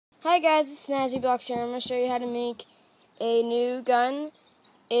guys, it's Snazzy Blocks here. I'm going to show you how to make a new gun.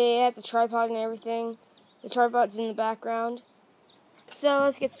 It has a tripod and everything. The tripod's in the background. So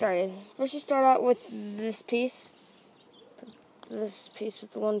let's get started. First you start out with this piece. Put this piece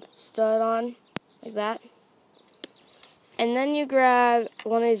with the one stud on, like that. And then you grab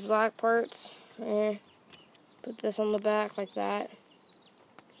one of these black parts right here. Put this on the back like that.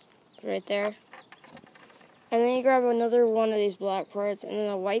 Right there. And then you grab another one of these black parts and then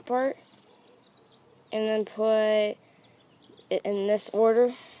a white part. And then put it in this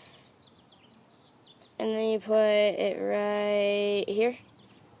order. And then you put it right here.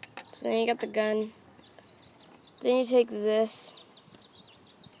 So then you got the gun. Then you take this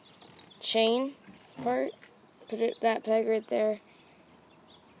chain part, put that peg right there.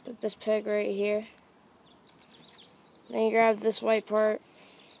 Put this peg right here. Then you grab this white part.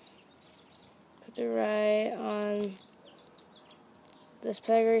 Put it right on this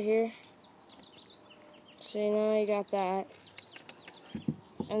peg right here. So now you got that.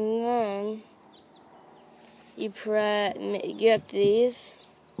 And then you get these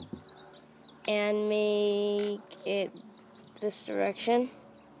and make it this direction.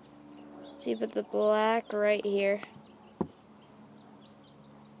 So you put the black right here.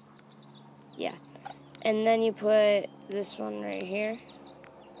 Yeah. And then you put this one right here.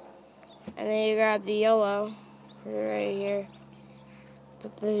 And then you grab the yellow, put it right here.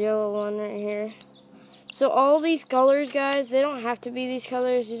 Put the yellow one right here. So all these colors, guys, they don't have to be these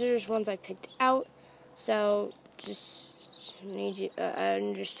colors. These are just ones I picked out. So I'm just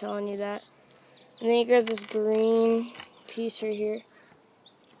telling you that. And then you grab this green piece right here.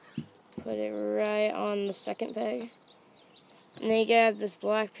 Put it right on the second peg. And then you grab this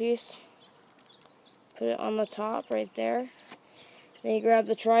black piece. Put it on the top right there. Then you grab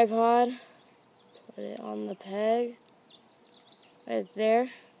the tripod. Put it on the peg. Right there.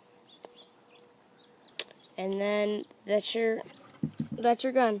 And then that's your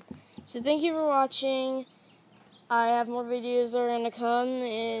gun. So thank you for watching. I have more videos that are going to come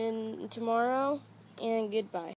in tomorrow, and goodbye.